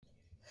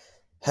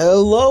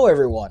Hello,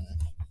 everyone.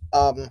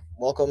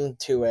 Welcome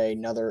to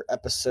another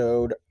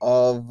episode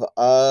of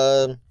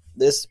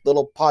this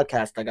little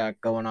podcast I got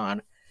going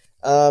on.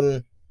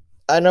 Um,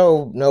 I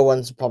know no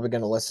one's probably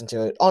gonna listen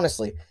to it.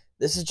 Honestly,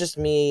 this is just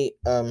me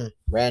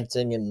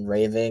ranting and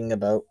raving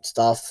about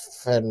stuff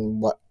and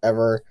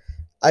whatever.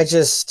 I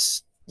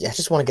just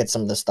want to get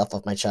some of this stuff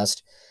off my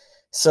chest.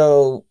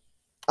 So,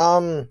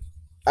 um,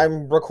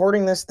 I'm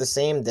recording this the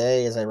same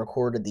day as I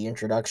recorded the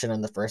introduction in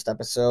the first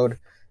episode,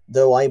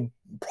 though I'm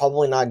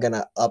probably not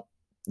gonna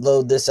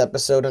upload this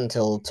episode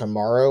until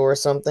tomorrow or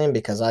something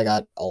because I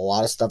got a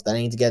lot of stuff that I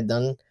need to get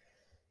done,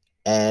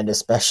 and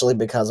especially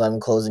because I'm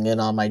closing in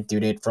on my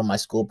due date from my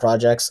school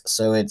projects,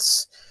 so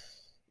it's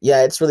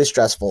really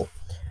stressful.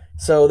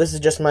 So this is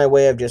just my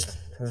way of just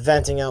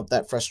venting out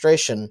that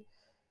frustration.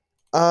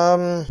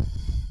 Um,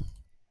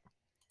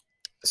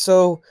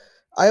 So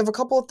I have a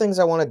couple of things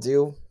I want to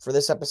do for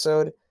this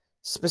episode.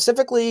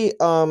 Specifically,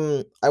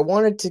 I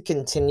wanted to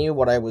continue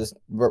what I was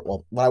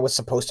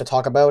supposed to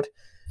talk about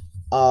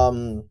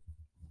um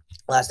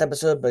last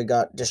episode, but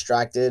got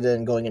distracted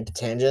and going into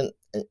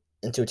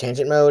a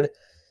tangent mode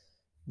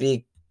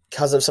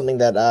because of something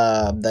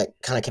that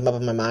kind of came up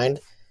in my mind.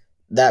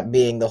 That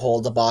being the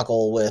whole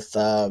debacle with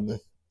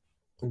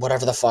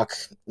whatever the fuck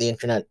the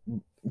internet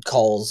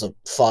calls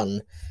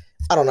fun.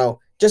 I don't know,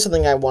 just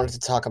something I wanted to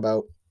talk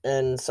about,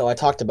 and so I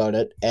talked about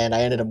it, and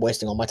I ended up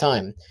wasting all my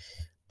time.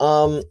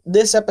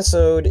 This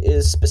episode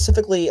is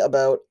specifically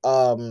about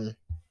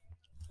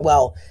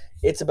well,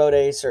 it's about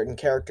a certain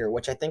character,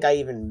 which I think I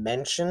even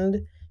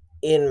mentioned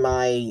in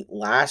my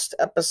last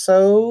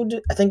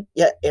episode. I think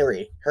yeah,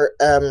 Eri.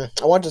 I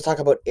wanted to talk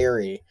about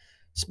Eri,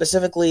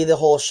 specifically the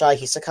whole Shy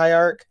Hisakai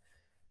arc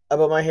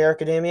about My Hero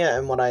Academia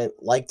and what I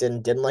liked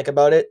and didn't like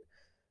about it.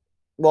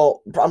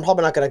 Well, I'm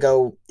probably not going to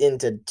go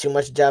into too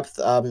much depth.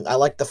 I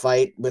like the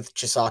fight with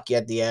Chisaki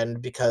at the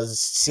end because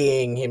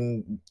seeing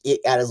him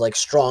at his like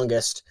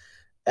strongest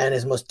and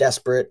his most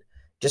desperate,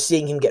 just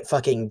seeing him get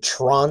fucking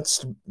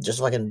trounced, just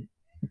fucking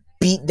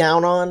beat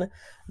down on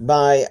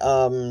by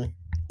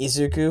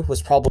Izuku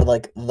was probably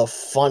like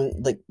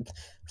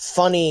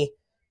funny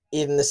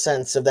in the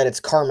sense of that it's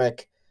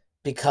karmic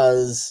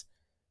because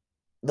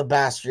the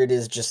bastard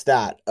is just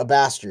that, a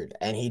bastard,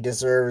 and he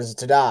deserves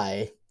to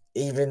die,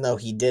 even though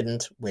he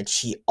didn't, which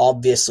he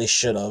obviously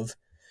should have.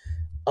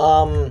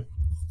 Um,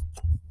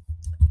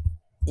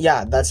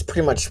 yeah, that's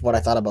pretty much what I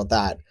thought about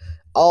that.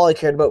 All I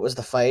cared about was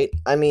the fight.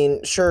 I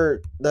mean,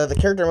 sure, the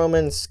character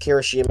moments,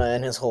 Kirishima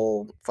and his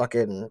whole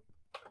fucking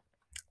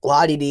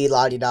la di di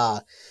la di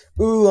da.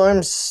 Ooh,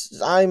 I'm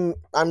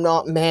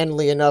not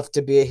manly enough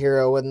to be a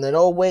hero, and then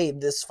oh wait,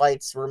 this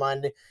fight's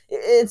reminding.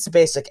 It's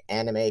basic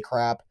anime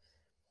crap.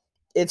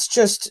 It's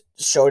just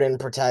shonen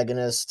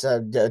protagonist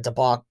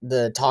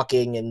the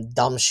talking and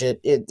dumb shit.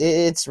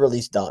 It's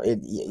really dumb.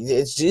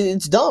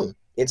 It's dumb.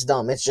 It's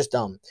dumb. It's just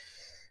dumb.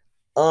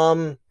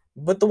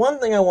 But the one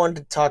thing I wanted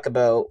to talk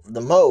about the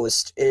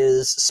most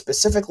is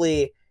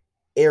specifically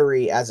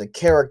Eri as a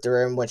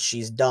character and what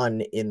she's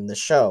done in the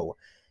show.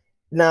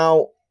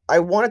 Now, I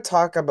want to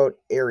talk about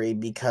Eri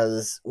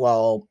because,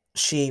 well,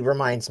 she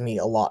reminds me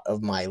a lot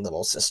of my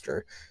little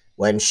sister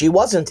when she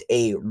wasn't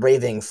a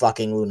raving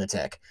fucking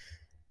lunatic.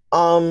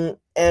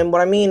 And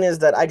what I mean is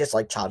that I just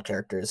like child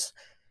characters.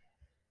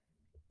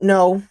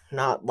 No,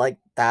 not like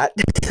that.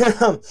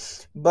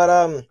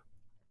 But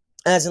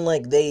as in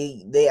like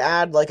they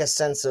add like a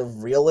sense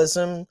of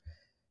realism.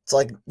 It's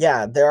like,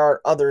 yeah, there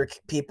are other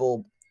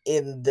people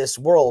in this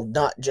world,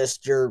 not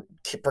just your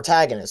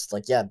protagonist.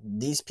 Like, yeah,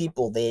 these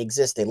people, they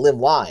exist, they live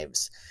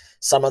lives.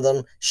 Some of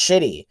them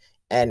shitty.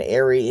 And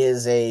Eri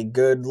is a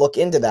good look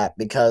into that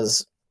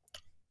because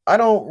I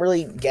don't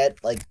really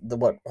get like the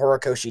what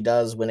Horikoshi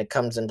does when it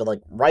comes into like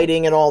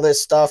writing and all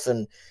this stuff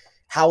and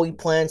how he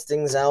plans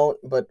things out,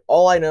 but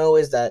all I know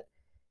is that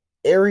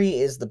Eri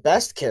is the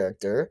best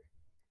character,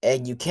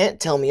 and you can't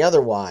tell me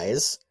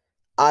otherwise.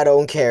 I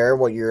don't care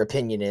what your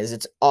opinion is.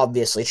 It's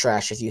obviously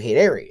trash if you hate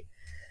Eri,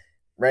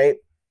 right?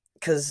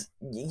 Because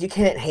you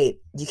can't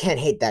hate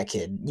that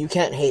kid. You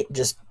can't hate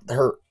just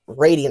her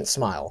radiant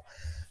smile.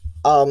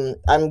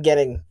 I'm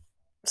getting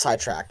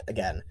sidetracked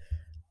again.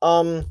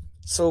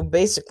 So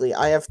basically,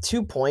 I have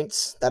 2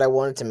 points that I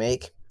wanted to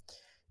make,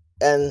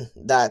 and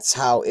that's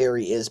how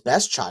Eri is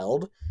best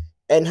child,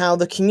 and how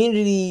the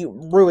community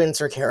ruins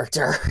her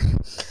character.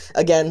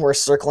 Again, we're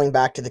circling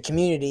back to the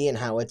community and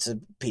how it's a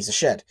piece of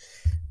shit.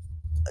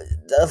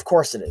 Of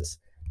course it is.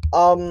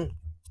 Um,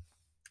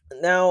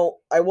 Now,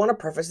 I want to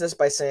preface this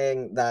by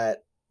saying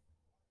that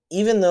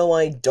even though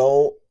I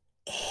don't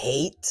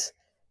hate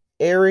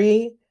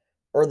Eri,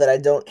 or that I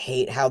don't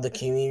hate how the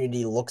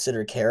community looks at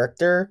her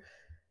character,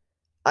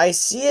 I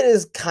see it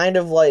as kind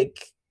of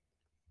like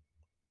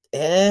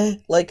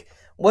like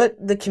what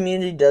the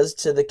community does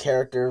to the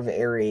character of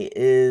Eri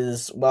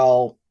is,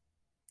 well,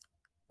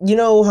 you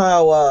know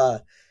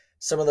how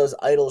some of those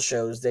idol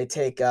shows they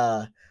take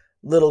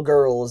little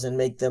girls and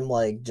make them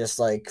like just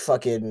like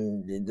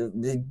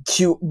fucking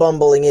cute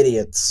bumbling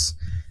idiots.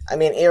 I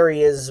mean,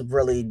 Eri is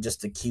really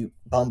just a cute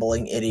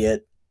bumbling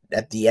idiot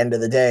at the end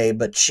of the day,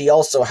 but she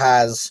also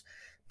has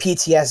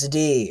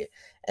PTSD,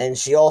 and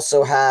she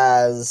also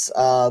has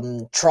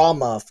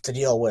trauma to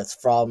deal with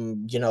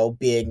from,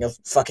 being a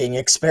fucking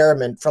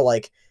experiment for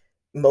like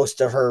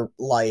most of her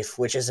life,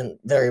 which isn't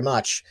very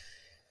much.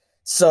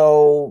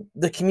 So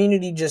the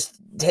community just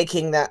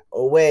taking that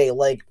away,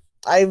 like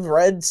I've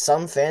read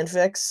some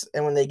fanfics,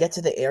 and when they get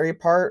to the Eri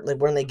part,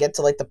 like when they get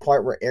to like the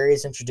part where Eri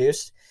is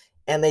introduced,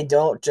 and they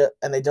don't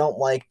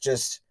like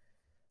just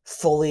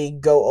fully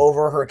go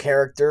over her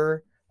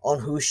character on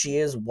who she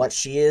is, what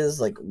she is,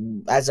 like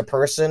as a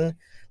person.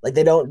 Like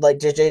they don't like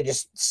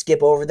just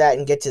skip over that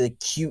and get to the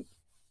cute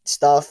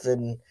stuff,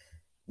 and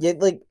yeah,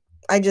 like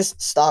I just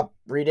stop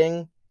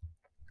reading.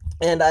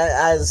 And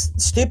as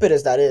stupid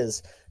as that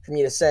is for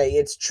me to say,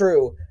 it's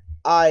true.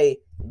 I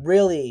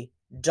really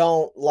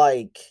don't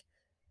like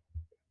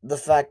the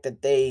fact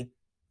that they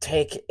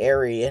take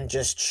Eri and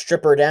just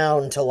strip her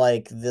down to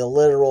like the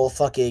literal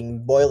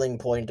fucking boiling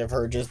point of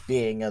her just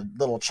being a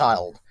little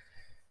child.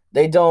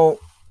 They don't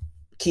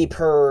keep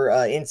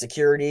her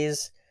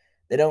insecurities.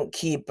 They don't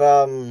keep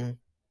who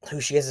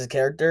she is as a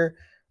character,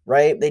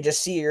 right? They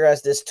just see her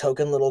as this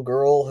token little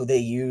girl who they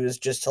use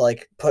just to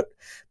like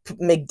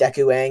make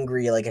Deku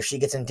angry. Like if she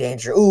gets in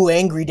danger, ooh,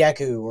 angry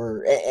Deku,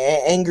 or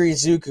angry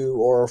Zuko,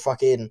 or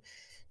fucking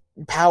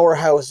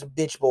powerhouse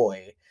bitch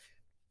boy,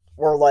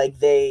 or like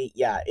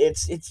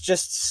it's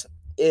just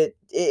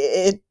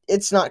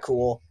it's not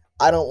cool.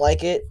 I don't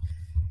like it.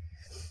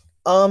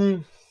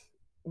 Um,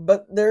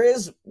 but there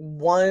is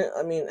one.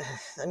 I mean,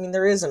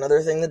 there is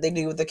another thing that they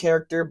do with the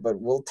character, but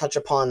we'll touch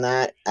upon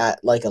that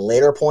at like a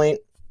later point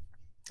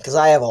because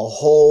I have a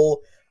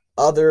whole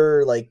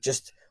other like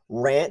just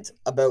rant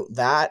about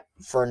that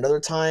for another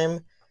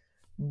time.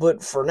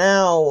 But for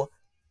now,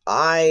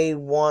 I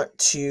want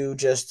to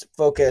just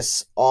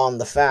focus on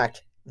the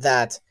fact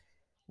that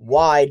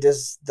why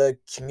does the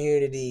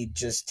community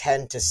just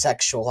tend to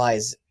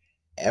sexualize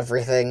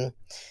everything?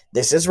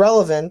 This is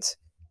relevant.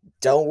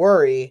 Don't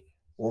worry,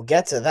 we'll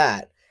get to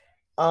that.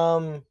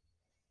 Um,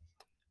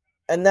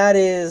 and that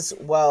is,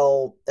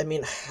 well, I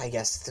mean, I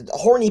guess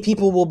horny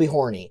people will be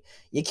horny.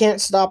 You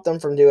can't stop them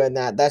from doing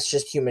that. That's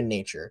just human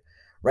nature,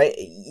 right?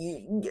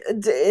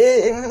 It's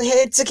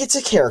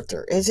a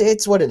character.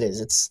 It's what it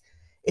is.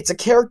 It's a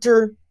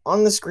character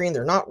on the screen.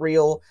 They're not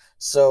real,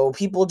 so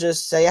people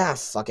just say,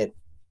 fuck it.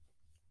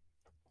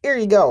 Here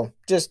you go.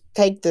 Just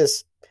take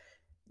this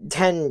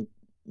 10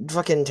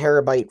 fucking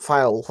terabyte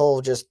file full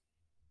of just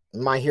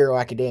My Hero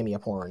Academia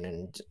porn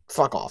and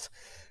fuck off.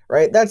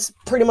 Right? That's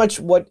pretty much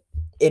what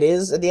it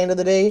is at the end of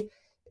the day.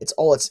 It's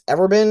all it's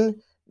ever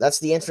been. That's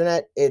the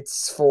internet.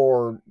 It's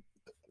for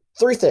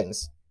three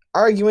things: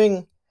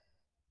 arguing,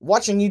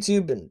 watching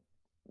YouTube, and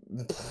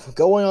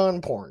going on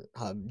porn.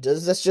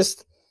 That's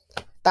just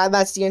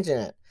that's the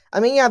internet. I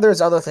mean, yeah, there's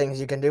other things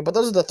you can do, but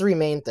those are the three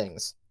main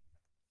things.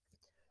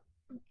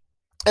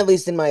 At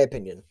least in my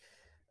opinion.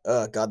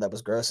 Oh god, that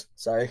was gross.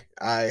 Sorry.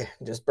 I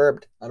just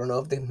burped. I don't know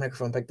if the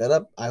microphone picked that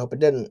up. I hope it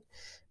didn't.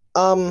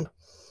 Um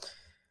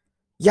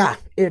yeah,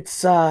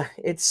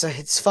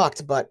 it's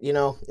fucked, but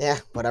yeah,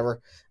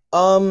 whatever.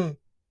 Um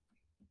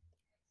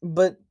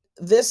but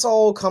this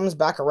all comes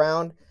back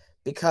around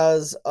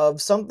because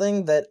of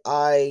something that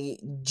I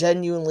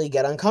genuinely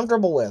get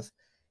uncomfortable with.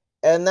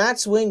 And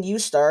that's when you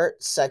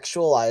start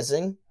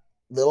sexualizing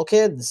little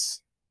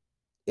kids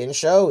in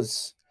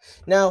shows.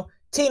 Now,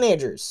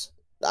 teenagers,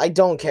 I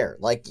don't care.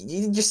 Like,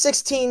 you're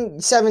 16,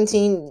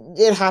 17,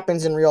 it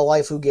happens in real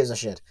life. Who gives a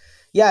shit?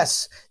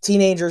 Yes,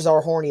 teenagers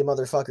are horny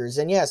motherfuckers.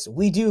 And yes,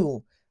 we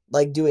do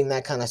like doing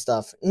that kind of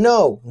stuff.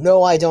 No,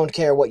 I don't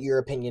care what your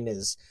opinion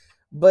is.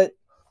 But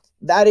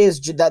that is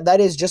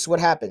just what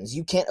happens.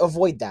 You can't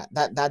avoid that.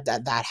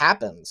 That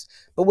happens.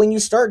 But when you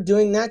start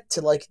doing that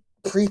to like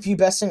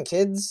prepubescent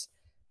kids,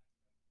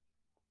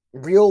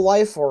 real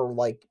life or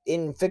like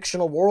in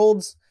fictional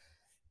worlds,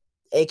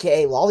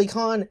 aka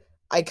lolicon,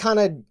 I kind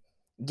of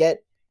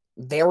get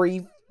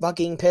very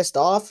fucking pissed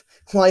off.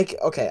 Like,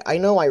 okay, I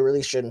know I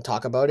really shouldn't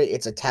talk about it.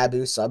 It's a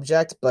taboo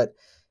subject, but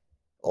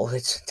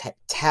it's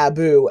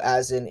taboo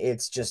as in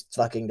it's just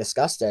fucking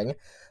disgusting.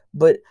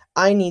 But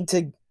I need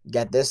to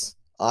get this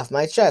off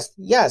my chest.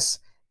 Yes,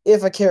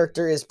 if a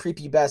character is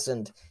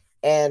prepubescent,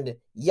 and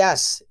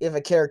yes, if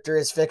a character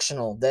is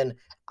fictional, then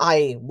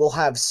I will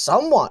have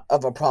somewhat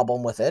of a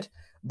problem with it,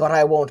 but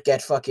I won't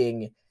get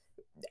fucking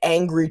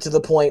angry to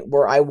the point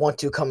where I want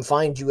to come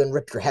find you and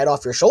rip your head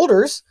off your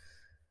shoulders.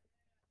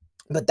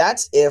 But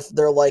that's if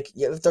they're like,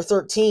 if they're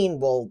 13,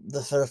 well,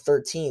 they're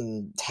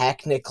 13,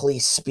 technically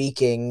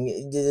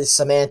speaking,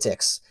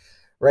 semantics,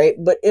 right?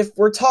 But if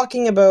we're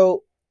talking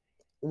about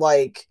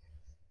like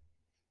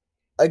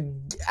a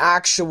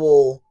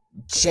actual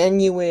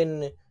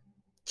genuine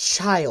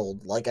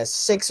child, like a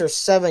 6 or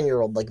 7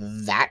 year old, like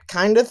that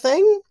kind of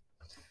thing,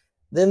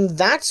 then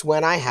that's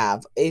when I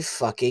have a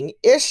fucking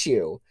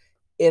issue.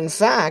 In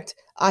fact,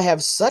 I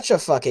have such a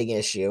fucking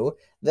issue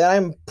that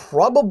I'm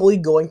probably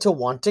going to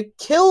want to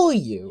kill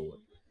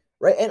you.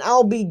 Right? And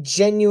I'll be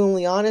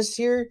genuinely honest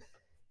here.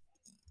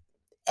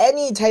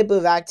 any type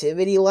of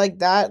activity like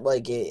that,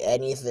 like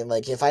anything,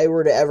 like if I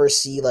were to ever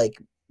see, like,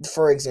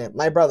 for example,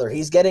 my brother,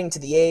 he's getting to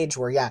the age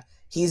where, yeah,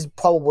 he's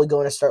probably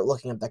going to start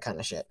looking up that kind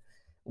of shit.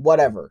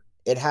 Whatever,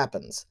 it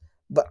happens.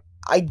 But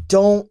I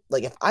don't,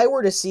 like, if I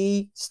were to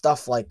see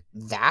stuff like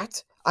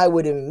that, I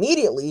would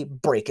immediately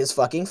break his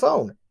fucking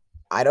phone.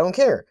 I don't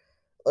care.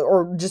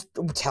 Or just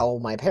tell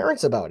my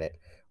parents about it,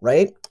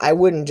 right? I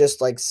wouldn't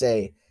just, like,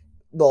 say,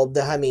 well,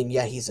 I mean,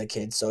 yeah, he's a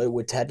kid, so it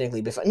would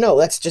technically be fine. No,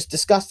 that's just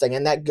disgusting,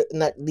 and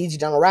that leads you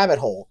down a rabbit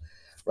hole,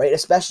 right?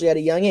 Especially at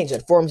a young age,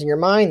 that forms in your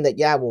mind that,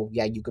 yeah, well,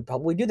 yeah, you could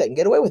probably do that and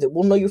get away with it.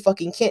 Well, no, you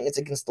fucking can't. It's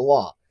against the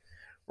law,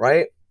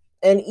 right?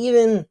 And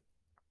even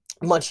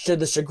much to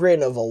the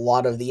chagrin of a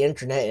lot of the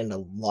internet and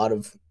a lot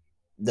of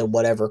the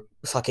whatever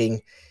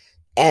fucking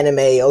anime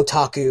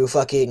otaku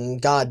fucking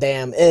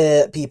goddamn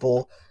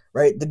people,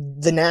 right?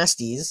 The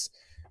nasties,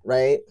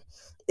 right?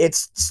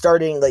 It's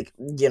starting, like,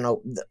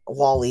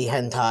 lolly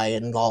hentai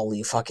and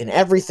lolly fucking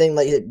everything,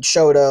 like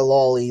shota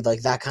lolly,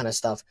 like that kind of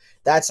stuff.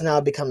 That's now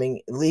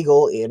becoming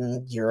legal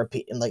in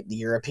like the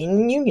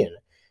European Union,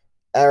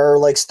 or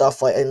like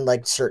stuff like in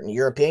like certain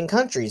European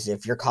countries.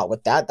 If you're caught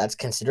with that, that's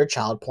considered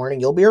child porn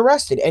and you'll be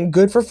arrested. And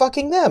good for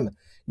fucking them.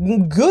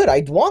 Good.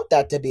 I'd want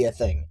that to be a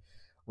thing,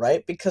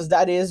 right? Because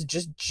that is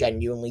just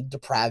genuinely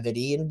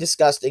depravity and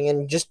disgusting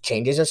and just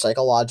changes your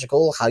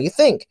psychological how you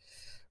think,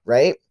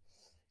 right?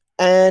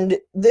 And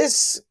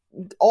this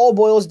all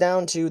boils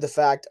down to the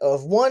fact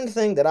of one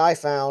thing that I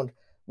found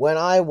when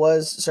I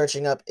was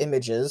searching up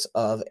images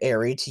of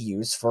Aerie to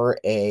use for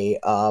a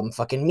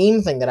fucking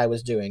meme thing that I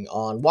was doing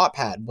on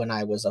Wattpad when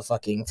I was a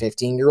fucking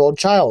 15-year-old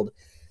child.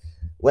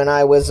 When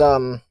I was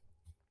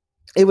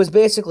it was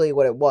basically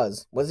what it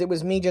was it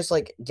was me just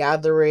like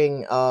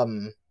gathering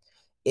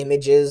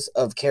images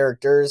of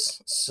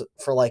characters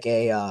for like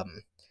a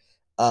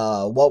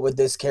what would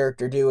this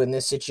character do in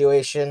this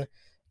situation?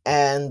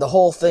 And the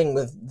whole thing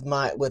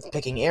with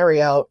picking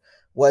Aerie out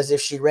was if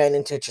she ran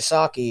into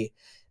Chisaki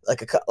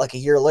like a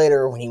year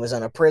later when he was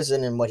in a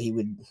prison, and what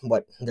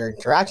their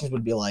interactions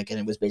would be like, and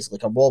it was basically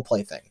like a role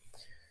play thing,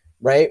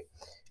 right?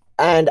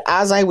 And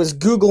as I was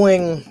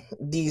googling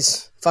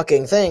these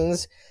fucking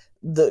things,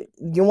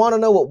 you want to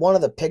know what one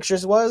of the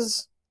pictures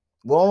was?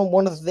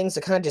 One of the things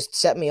that kind of just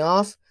set me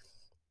off.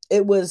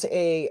 It was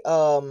a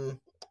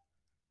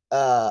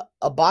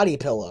body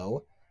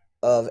pillow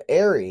of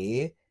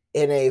Aerie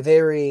in a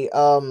very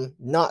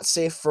not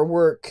safe for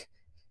work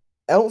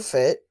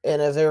outfit, in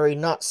a very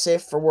not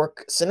safe for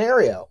work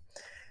scenario.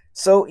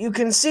 So you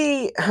can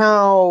see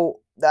how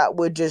that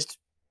would just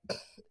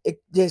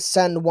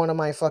send one of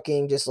my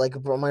fucking, just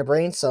like, my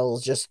brain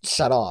cells just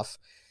shut off,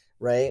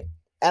 right?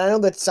 And I know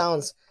that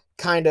sounds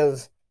kind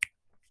of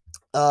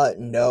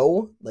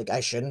no, like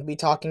I shouldn't be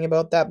talking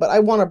about that, but I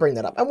want to bring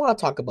that up. I want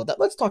to talk about that.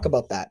 Let's talk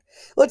about that.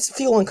 Let's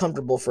feel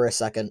uncomfortable for a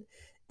second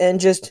and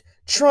just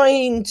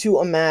trying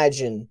to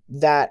imagine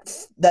that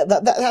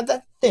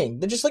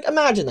thing. Just like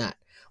imagine that.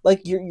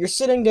 Like you're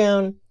sitting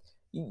down,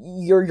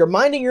 you're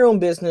minding your own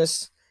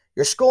business,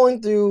 you're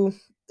scrolling through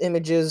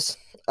images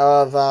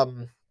of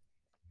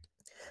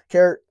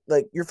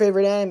like your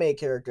favorite anime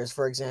characters,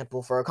 for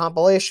example, for a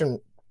compilation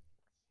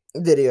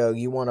video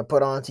you want to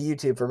put onto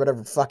YouTube for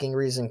whatever fucking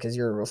reason because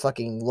you're a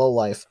fucking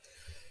lowlife,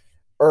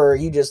 or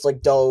you just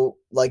like don't,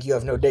 like, you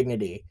have no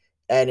dignity,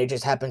 and it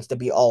just happens to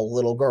be all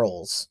little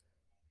girls.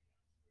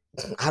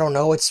 I don't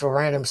know. It's a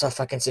random stuff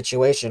fucking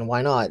situation.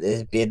 Why not?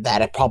 It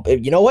probably,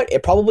 you know what?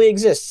 It probably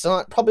exists. It's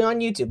not probably on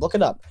YouTube. Look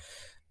it up.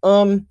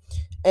 Um,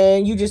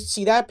 and you just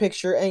see that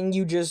picture, and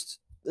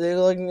they're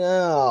like,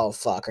 oh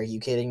fuck, are you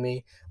kidding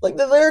me? Like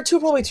there are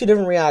probably two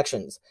different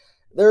reactions.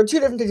 There are two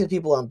different types of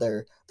people out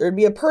there. There'd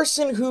be a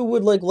person who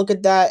would like look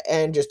at that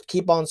and just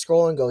keep on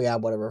scrolling, go, yeah,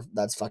 whatever,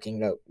 that's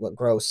fucking what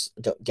gross,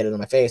 don't get it in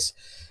my face.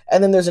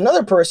 And then there's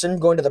another person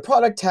going to the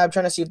product tab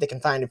trying to see if they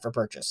can find it for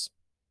purchase.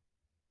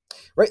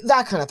 Right,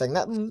 that kind of thing.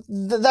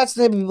 That's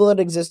the type of people that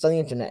exist on the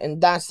internet, and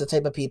that's the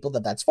type of people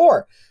that's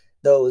for.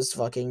 Those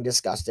fucking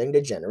disgusting,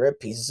 degenerate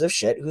pieces of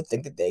shit who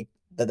think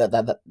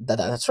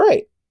that's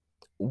right.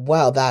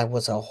 Wow, that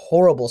was a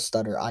horrible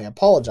stutter. I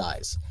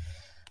apologize.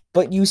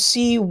 But you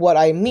see what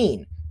I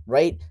mean,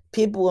 right?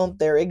 People out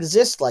there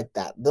exist like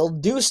that. They'll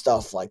do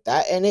stuff like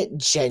that, and it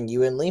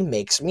genuinely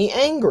makes me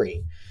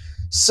angry.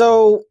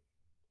 So,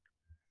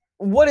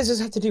 what does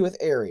this have to do with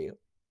Aerie?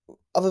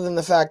 Other than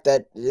the fact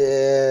that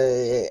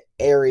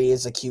Aerie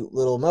is a cute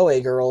little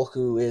moe girl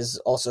who is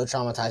also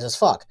traumatized as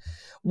fuck.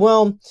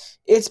 Well,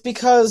 it's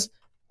because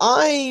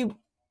I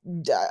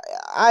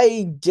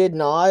I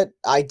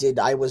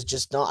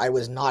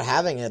was not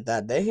having it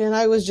that day, and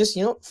I was just,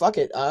 fuck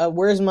it.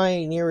 Where's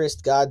my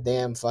nearest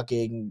goddamn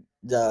fucking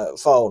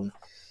phone,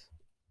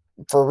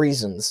 for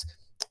reasons.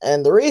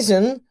 And the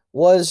reason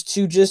was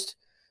to just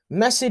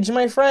message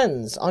my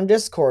friends on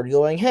Discord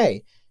going,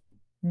 hey,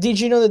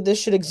 did you know that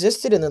this shit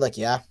existed? And they're like,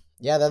 yeah,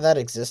 that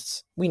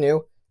exists. We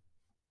knew.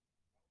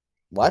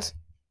 What?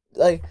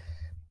 Like,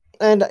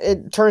 and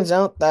it turns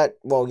out that,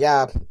 well,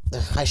 yeah,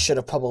 I should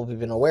have probably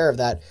been aware of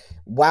that.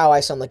 Wow,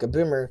 I sound like a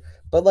boomer.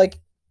 But, like,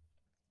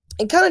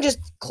 it kind of just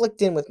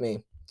clicked in with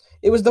me.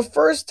 It was the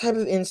first type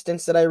of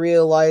instance that I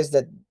realized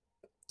that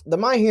the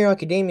My Hero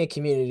Academia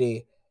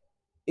community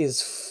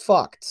is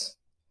fucked.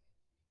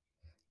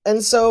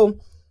 And so,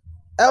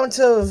 out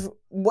of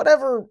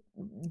whatever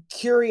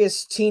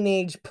curious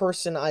teenage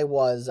person I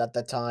was at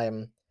the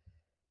time,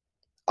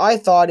 I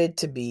thought it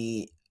to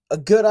be a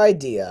good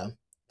idea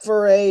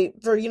for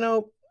you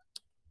know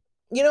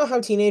how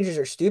teenagers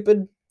are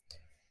stupid,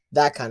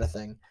 that kind of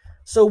thing.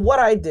 So what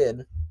I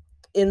did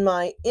in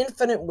my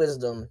infinite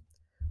wisdom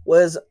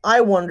was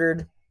I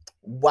wondered,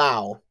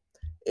 wow,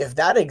 if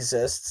that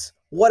exists,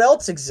 what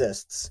else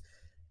exists?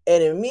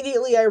 And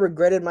immediately I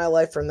regretted my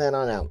life from then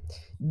on out.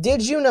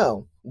 Did you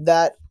know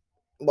that,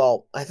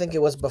 well, I think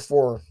it was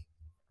before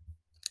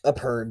a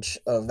purge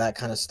of that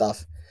kind of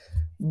stuff,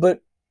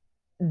 but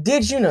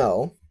did you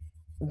know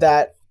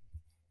that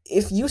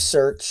if you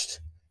searched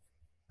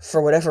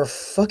for whatever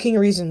fucking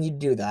reason you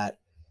do that,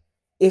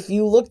 if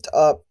you looked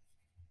up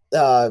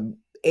uh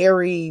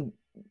airy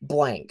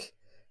blank,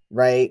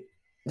 right?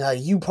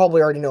 You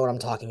probably already know what I'm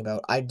talking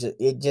about.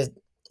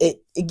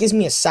 It gives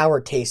me a sour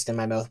taste in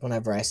my mouth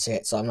whenever I say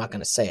it, so I'm not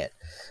gonna say it.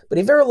 But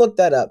if you ever looked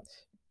that up,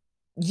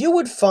 you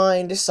would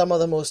find some of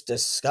the most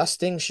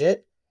disgusting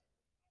shit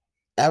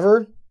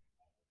ever,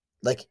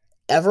 like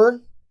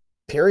ever,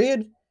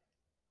 period.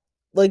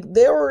 Like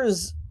there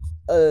was,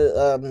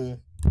 it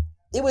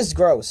was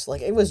gross.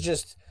 Like it was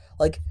just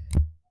like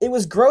it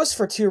was gross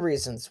for two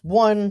reasons.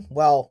 One,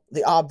 well,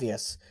 the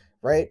obvious,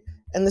 right?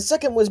 And the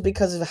second was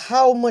because of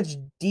how much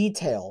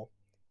detail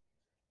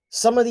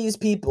some of these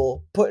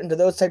people put into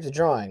those types of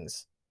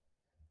drawings.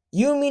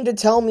 You mean to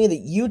tell me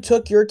that you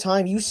took your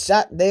time, you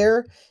sat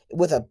there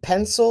with a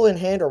pencil in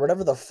hand or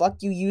whatever the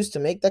fuck you used to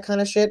make that kind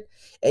of shit,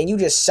 and you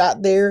just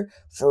sat there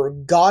for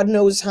God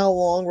knows how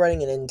long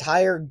writing an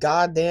entire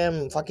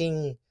goddamn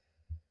fucking,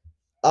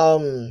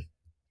 um,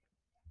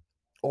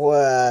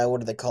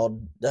 what are they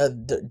called?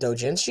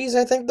 Dojinshis,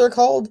 I think they're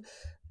called?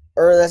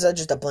 Or is that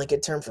just a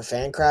blanket term for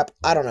fan crap?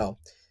 I don't know.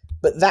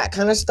 But that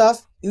kind of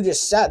stuff, you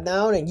just sat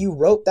down and you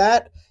wrote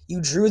that, you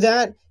drew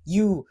that,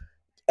 you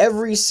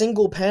every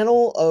single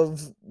panel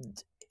of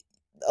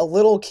a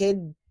little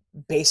kid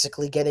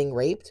basically getting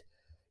raped.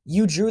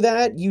 You drew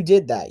that, you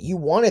did that. You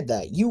wanted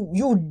that.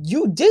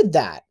 You did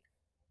that.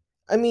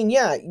 I mean,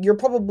 yeah, you're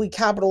probably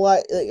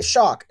capitalized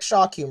shock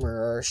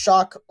humor or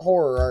shock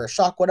horror or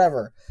shock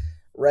whatever,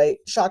 right?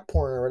 Shock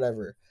porn or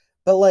whatever.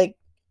 But like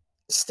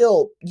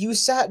still, you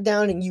sat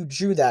down and you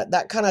drew that.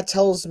 That kind of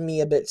tells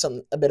me a bit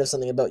of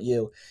something about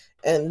you.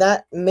 And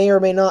that may or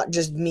may not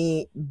just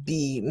me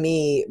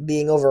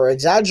being over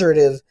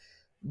exaggerative,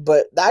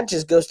 but that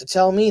just goes to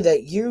tell me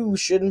that you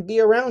shouldn't be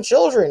around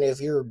children if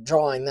you're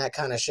drawing that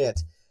kind of shit,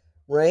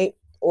 right?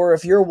 Or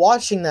if you're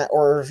watching that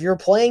or if you're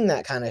playing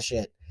that kind of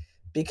shit.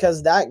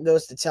 Because that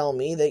goes to tell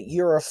me that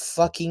you're a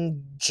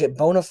fucking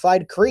bona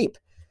fide creep,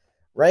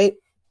 right?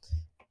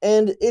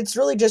 And it's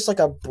really just like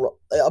a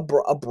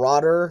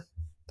broader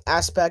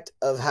aspect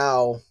of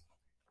how,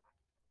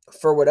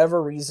 for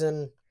whatever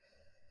reason,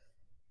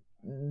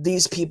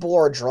 these people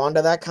are drawn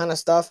to that kind of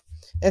stuff.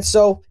 And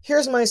so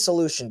here's my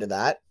solution to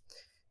that.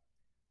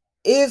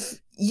 If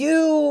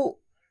you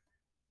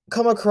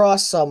come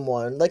across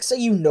someone, like say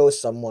you know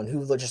someone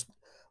who just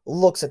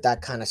looks at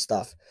that kind of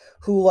stuff,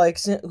 who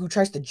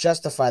tries to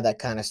justify that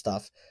kind of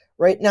stuff.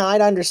 Right now,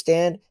 I'd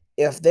understand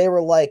if they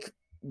were like,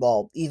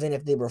 well, even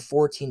if they were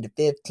 14 to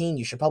 15,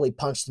 you should probably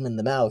punch them in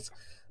the mouth.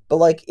 But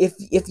like, if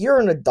you're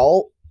an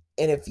adult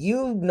and if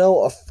you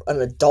know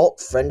an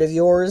adult friend of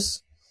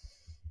yours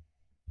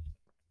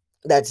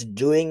that's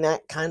doing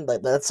that kind,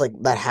 like that's like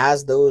that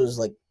has those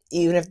like,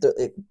 even if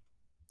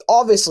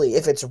obviously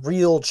if it's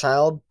real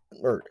child,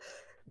 or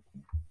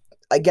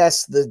I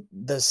guess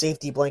the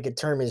safety blanket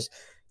term is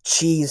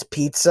cheese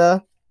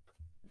pizza.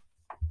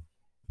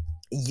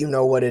 You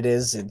know what it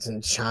is. It's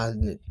in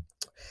child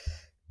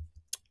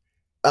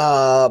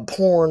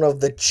porn of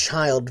the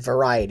child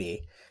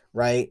variety,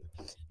 right?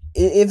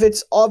 If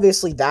it's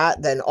obviously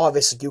that, then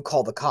obviously you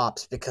call the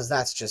cops because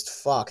that's just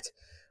fucked,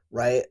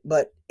 right?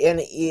 But and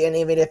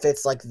even if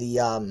it's like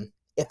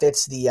if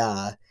it's the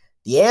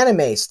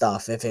anime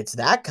stuff, if it's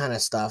that kind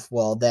of stuff,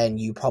 well then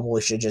you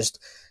probably should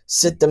just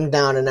sit them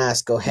down and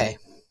ask, go, hey,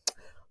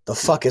 the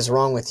fuck is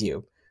wrong with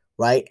you,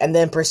 right? And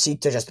then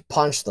proceed to just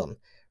punch them,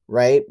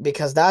 right?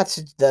 Because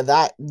that's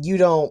that you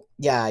don't,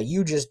 yeah,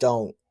 you just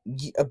don't.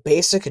 A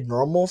basic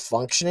normal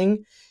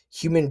functioning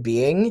human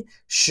being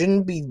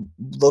shouldn't be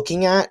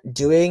looking at,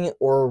 doing,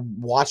 or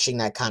watching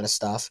that kind of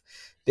stuff,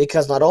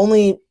 because not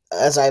only,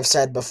 as I've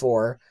said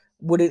before,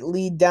 would it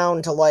lead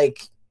down to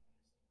like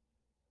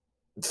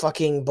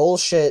fucking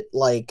bullshit,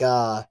 like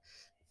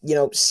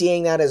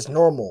seeing that as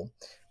normal,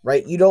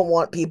 right? You don't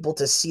want people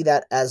to see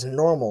that as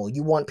normal.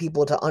 You want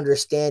people to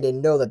understand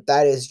and know that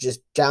that is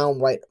just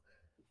downright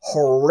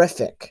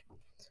horrific,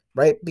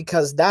 right?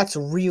 Because that's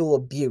real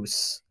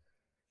abuse,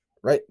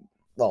 right?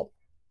 Well,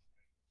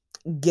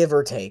 give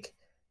or take.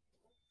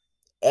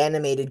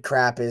 Animated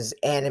crap is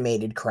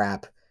animated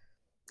crap.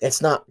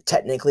 It's not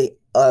technically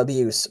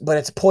abuse, but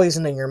it's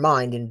poisoning your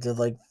mind into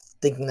like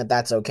thinking that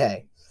that's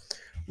okay,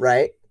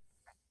 right?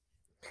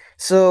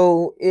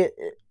 So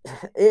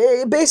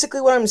basically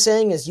what I'm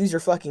saying is use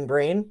your fucking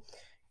brain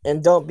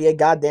and don't be a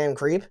goddamn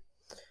creep.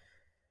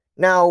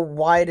 Now,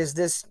 why does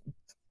this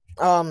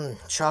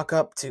chalk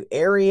up to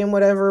airy and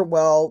whatever?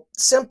 Well,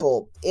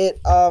 simple.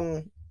 It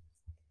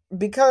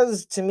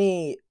because to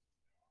me,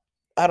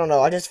 I don't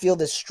know, I just feel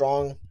this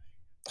strong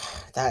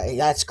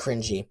that's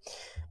cringy.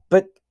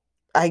 But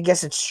I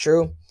guess it's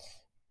true.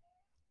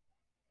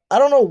 I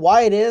don't know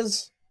why it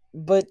is,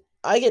 but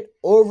I get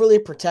overly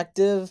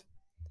protective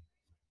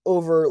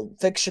over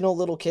fictional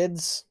little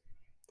kids.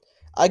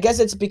 I guess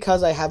it's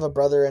because I have a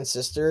brother and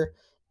sister,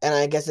 and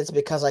I guess it's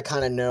because I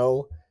kind of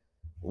know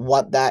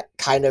what that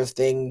kind of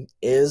thing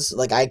is.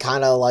 Like I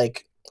kind of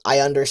like I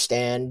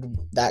understand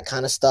that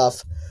kind of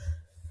stuff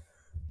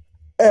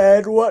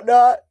and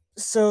whatnot.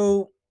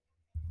 So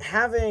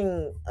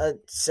having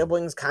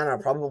siblings kind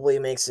of probably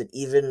makes it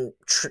even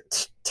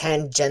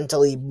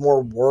tangentially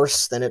more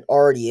worse than it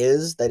already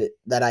is.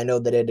 That I know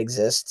that it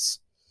exists.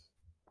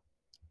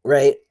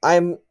 Right?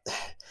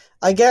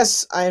 I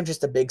guess I am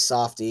just a big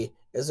softy.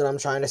 Is what I'm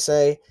trying to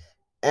say.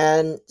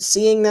 And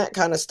seeing that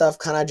kind of stuff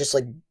kind of just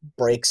like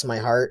breaks my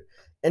heart.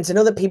 And to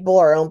know that people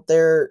are out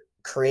there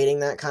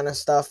creating that kind of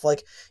stuff,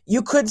 like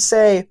you could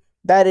say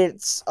that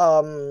it's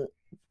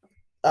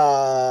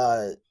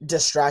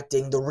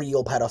distracting the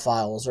real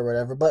pedophiles or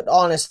whatever, but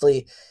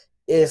honestly,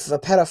 if a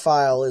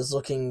pedophile is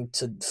looking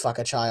to fuck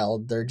a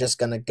child, they're just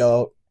gonna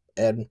go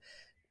and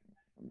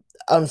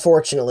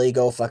unfortunately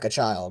go fuck a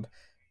child.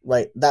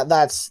 Right?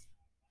 That's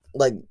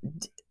like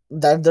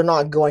that they're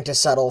not going to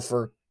settle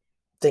for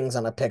things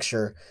on a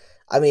picture.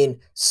 I mean,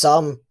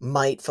 some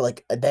might for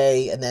like a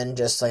day and then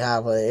just like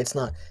have a it's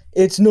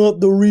not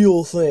the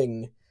real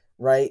thing,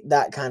 right?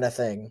 That kind of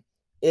thing.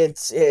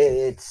 It's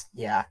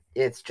yeah,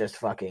 it's just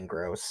fucking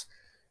gross,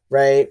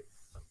 right?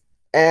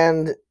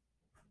 And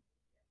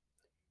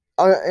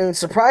and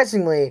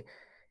surprisingly,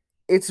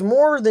 it's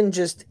more than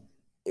just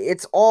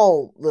it's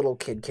all little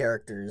kid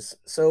characters.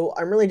 So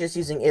I'm really just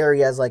using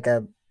Area as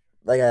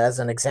as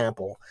an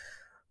example.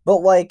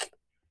 But like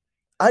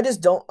I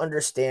just don't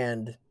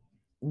understand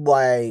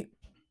why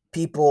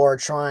people are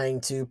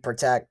trying to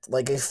protect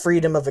like a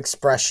freedom of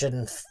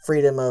expression,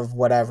 freedom of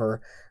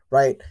whatever,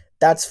 right?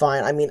 That's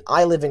fine. I mean,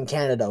 I live in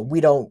Canada. We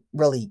don't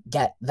really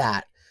get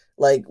that.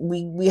 Like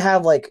we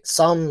have like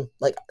some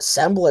like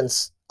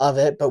semblance of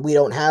it, but we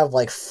don't have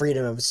like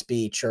freedom of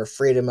speech or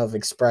freedom of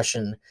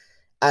expression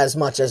as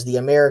much as the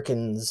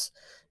Americans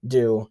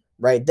do,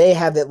 right? They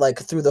have it like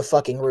through the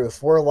fucking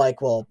roof. We're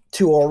like, well,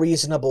 to a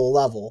reasonable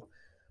level,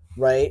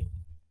 right?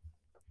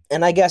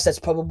 And I guess that's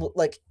probably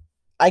like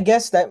I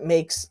guess that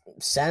makes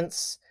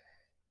sense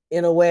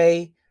in a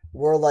way.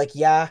 We're like,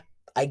 yeah,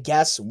 I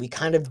guess we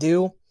kind of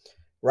do,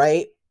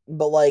 right?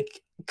 But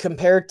like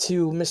compared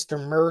to Mr.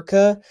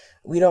 Murka,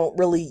 we don't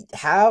really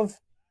have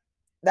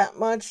that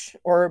much,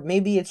 or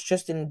maybe it's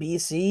just in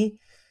BC,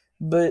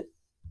 but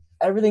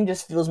everything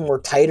just feels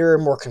more tighter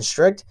and more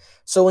constrict.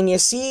 So when you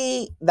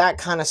see that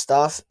kind of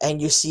stuff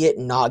and you see it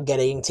not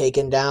getting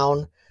taken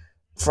down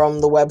from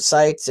the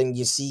websites and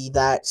you see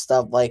that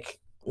stuff like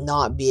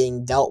not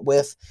being dealt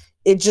with,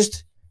 it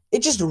just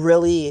it just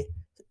really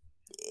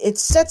it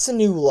sets a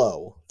new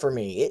low for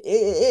me.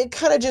 It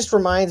kind of just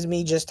reminds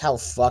me just how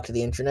fucked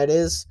the internet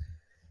is.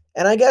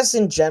 And I guess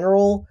in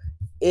general,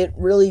 it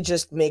really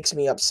just makes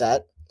me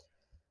upset.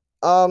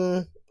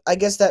 I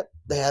guess that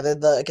yeah,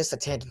 I guess the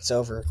tangent's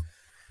over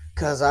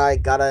because I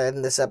gotta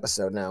end this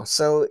episode now.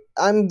 So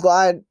I'm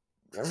glad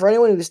for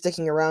anyone who's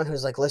sticking around,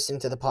 who's like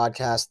listening to the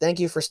podcast. Thank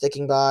you for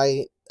sticking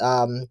by.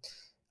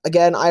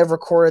 Again, I've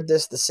recorded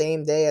this the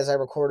same day as I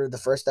recorded the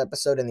first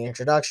episode in the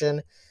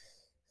introduction,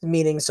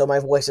 meaning so my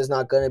voice is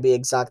not going to be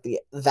exactly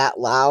that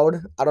loud.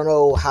 I don't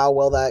know how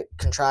well that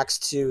contracts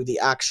to the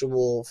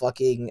actual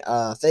fucking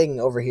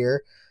thing over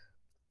here,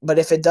 but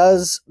if it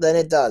does, then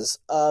it does.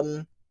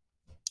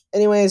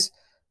 Anyways,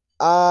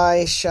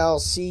 I shall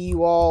see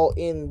you all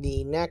in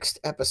the next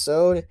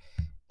episode,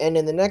 and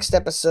in the next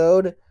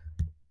episode,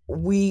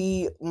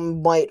 we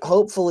might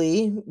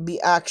hopefully be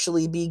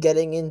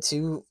getting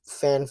into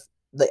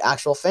the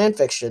actual fan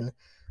fiction.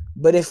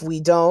 But if we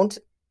don't,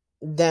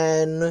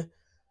 then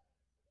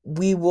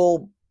we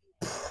will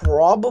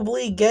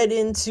probably get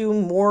into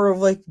more of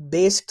like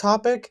basic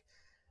topic,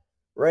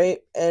 right?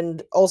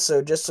 And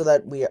also just so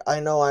that I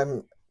know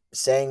I'm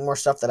saying more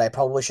stuff that I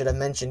probably should have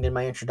mentioned in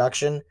my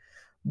introduction,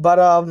 but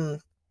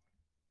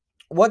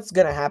what's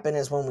going to happen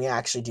is when we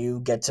actually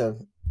do get to,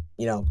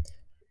 you know,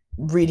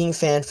 reading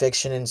fan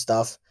fiction and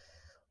stuff,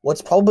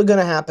 what's probably going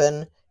to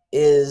happen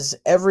is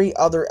every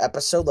other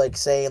episode, like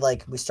say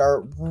like we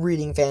start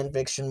reading fan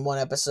fiction one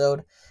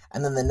episode,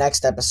 and then the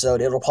next episode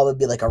it'll probably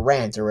be like a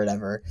rant or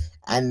whatever,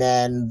 and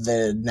then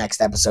the next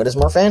episode is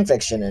more fan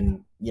fiction,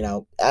 and you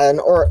know, an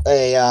or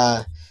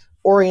a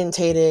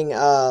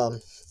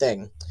orientating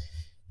thing.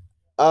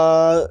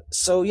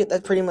 So yeah,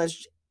 that pretty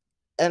much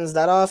ends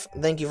that off.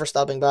 Thank you for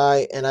stopping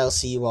by, and I'll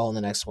see you all in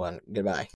the next one. Goodbye.